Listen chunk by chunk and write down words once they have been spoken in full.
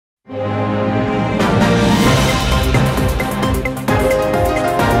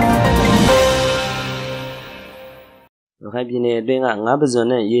ခိုင်ပြည်နယ်အတွင်းကငါးပဇွန်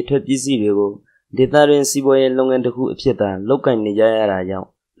နဲ့ရေထွက်ပစ္စည်းတွေကိုဒေသတွင်းစီးပွားရေးလုပ်ငန်းတစ်ခုအဖြစ်သာလုပ်ကိုင်နေကြရတာကြောင့်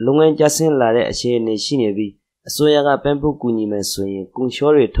လုပ်ငန်းကျဆင်းလာတဲ့အခြေအနေရှိနေပြီးအစိုးရကပံ့ပိုးကူညီမယ်ဆိုရင်ကုန်ချော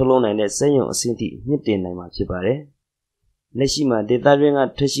တွေထုတ်လုပ်နိုင်တဲ့စက်ရုံအဆင့်ထိမြင့်တင်နိုင်မှာဖြစ်ပါတယ်။လက်ရှိမှာဒေသတွင်းက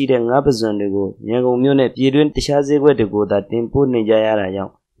ထွက်ရှိတဲ့ငါးပဇွန်တွေကိုရန်ကုန်မြို့နဲ့ပြည်တွင်းတခြားဈေးကွက်တွေကိုသာတင်ပို့နေကြရတာကြော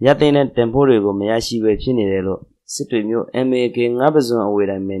င့်ရတဲ့နဲ့တင်ပို့တွေကိုမရရှိပဲဖြစ်နေတယ်လို့စစ်တွေမြို့ MAK ငါးပဇွန်အဝေး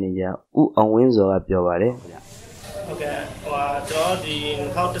တိုင်းမန်နေဂျာဦးအောင်ဝင်းစောကပြောပါတယ်။ ဟုတ်ကဲ့ကျွန်တော်ဒီ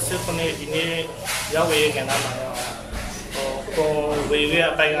2010ခုနှစ်ဒီနေ့ရောက်ဝေးကဏ္ဍမှာတော့ဝေးရ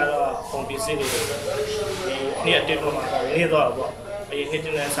အပိုင်းကတော့ကွန်ပီစီတွေဒီနေ့အတက်တော့မှာနေတော့ပေါ့အရင်နှ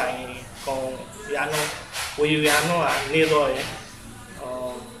စ်နဲ့ဆိုင်ကောင်ရန်ဝေးရန်ကနေတော့ရ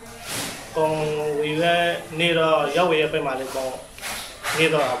ကောင်ဝေးရနေတော့ရောက်ဝေးရအပိုင်းမှာလည်းကောင်နေ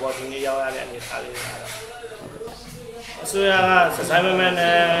တော့ပေါ့ဒီနေ့ရောက်ရတဲ့အနေအထားလေးတွေကတော့အစိုးရကစစိုင်းမဲ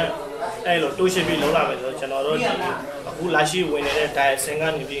နဲ့အဲ့လိုတိုးရှိပြီးလုံးလာမယ်ဆိုတော့ကျွန်တော်တို့ဒီအခုလာရှိဝင်နေတဲ့ diet ဆင်က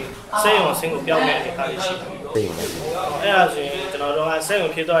နေပြီးစက်ရုံဆင်ကိုပြောင်းတဲ့အနေအထားလေးရှိတယ်။အဲ့ဒါဆိုရင်ကျွန်တော်တို့ကစက်ရုံ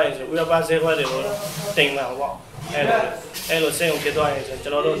ဖြစ်သွားရင်ဆိုဥရောပဈေးကွက်တွေကိုတင်မှာပေါ့။အဲ့လိုစက်ရုံဖြစ်သွားရင်ဆိုကျွ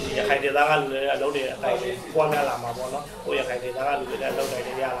န်တော်တို့ဒီရခိုင်ဒေသကလူတွေအလုပ်တွေအတိုင်းပွားများလာမှာပေါ့နော်။ကိုရခိုင်ဒေသကလူတွေလည်းအလုပ်တွေ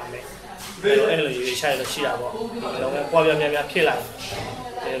ရလာမယ်။အဲ့လိုရွေးချယ်လို့ရှိတာပေါ့။လုံးဝပွားများဖြစ်လာတ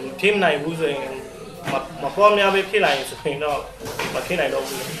ယ်။ဖြစ်နိုင်ဘူးဆိုရင်မပေါ်များပဲဖြစ်လာရင်ဆိုရင်တော့မဖြစ်နိုင်တော့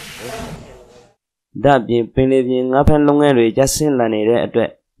ဘူး။ဒါပြင်ပင်လေပြင်ငါးဖမ်းလုပ်ငန်းတွေကျဆင်းလာနေတဲ့အတွက်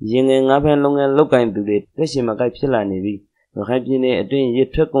ရင်ငယ်ငါးဖမ်းလုပ်ငန်းလုပ်ကိုင်သူတွေတက်ရှင်မကိုက်ဖြစ်လာနေပြီးရခိုင်ပြည်နယ်အတွင်းရေ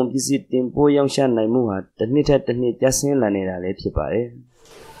ထွက်ကုန်ပစ္စည်းတင်ပို့ရောင်းချနိုင်မှုဟာတစ်နှစ်ထက်တစ်နှစ်ကျဆင်းလာနေတာလည်းဖြစ်ပါတယ်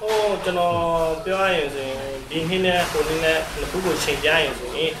။ကျွန်တော်ပြောရရင်ဆိုရင်ဒီနှစ်နဲ့ကိုနှစ်နဲ့ခုကိုချိန်ပြရင်ဆို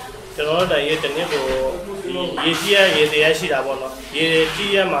ရင်ကျွန်တော်တို့ရဲ့တစ်နှစ်ကိုရေကြီးရေတရားရှိတာပေါ့နော်။ရေ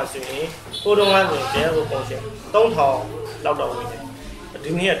ကြီးရမှာဆိုရင်ကိုတုံးကဆိုရင်တရားကိုပုံရှင်3000လောက်တော့ဝင်တယ်။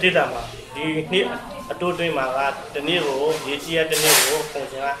ဒီနေ့အတက်တာမှာဒီနှစ်အတိုးတွင်းမှာကတနေ့ကိုရေကြီးရတနေ့ကိုပုံ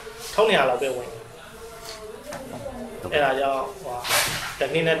ရှင်က1200လောက်ပဲဝင်တယ်။အဲ့ဒါကြောင့်တ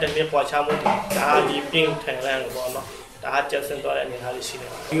နေ့နဲ့တနေ့ပွားချမှုဒါဒီပြင်းထန်လန်းလို့ပေါ့နော်။ဒါကျဆင်းသွားတဲ့အနေအထားလေးရှိတယ်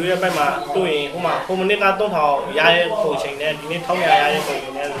။ဒီရက်ပိုင်းမှာတွေ့ရင်ဟိုမနေ့က3000ရရဲ့ပုံရှင်နဲ့ဒီနေ့1200ရရဲ့ပုံရှ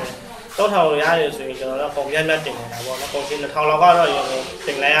င်နဲ့3000ရရဲဆိုရင်ကျွန်တော်တို့ပုံပြတ်တင်နေတာပေါ့နော်။ပုံရှင်2000လောက်ကတော့ရင်တ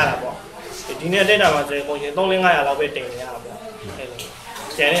င်လိုက်ရတာပေါ့။ဒီနေ့တက်တာမှာဆိုရင်ပုံရှင်3500လောက်ပဲတင်နေရတာပေါ့။အဲ့လို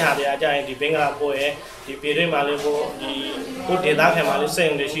ကျန်တဲ့ဟာတွေကကြာရင်ဒီဘင်္ဂလားပို့ရဲ့ဒီပြည်တွင်းမှာလေးပို့ဒီကိုဒေသခံမှာလေးစိ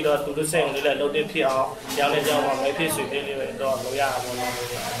တ်ုံတွေရှိတော့သူတို့စိတ်ုံလေးလည်းလုပ်တဲ့ဖြစ်အောင်ကြောင်းနဲ့ကြောင်းမှာမဲဖြစ်ဆွေလေးလေးပဲတော့လုပ်ရတာပေါ့နော်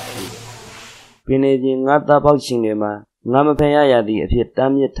ပင်နေပြင်ငါးသားပေါက်ရှင်တွေမှာငါမဖန်ရသည့်အဖြစ်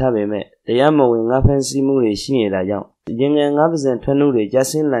တားမြစ်ထားပေမဲ့တရားမဝင်ငါဖန်စီမှုတွေရှိနေတာကြောင့်ရင်ငယ်ငါးပဇံထွက်နှုတ်တွေကျ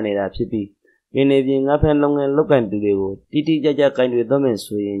ဆင်းလာနေတာဖြစ်ပြီးပင်နေပြင်ငါးဖန်လုပ်ငန်းလုပ်ကိုင်သူတွေကိုတိတိကျကျကင်တွေသွင်းမယ်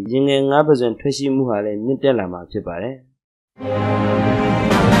ဆိုရင်ရင်ငယ်ငါးပဇံထွက်ရှိမှုဟာလည်းမြင့်တက်လာမှာဖြစ်ပါတယ်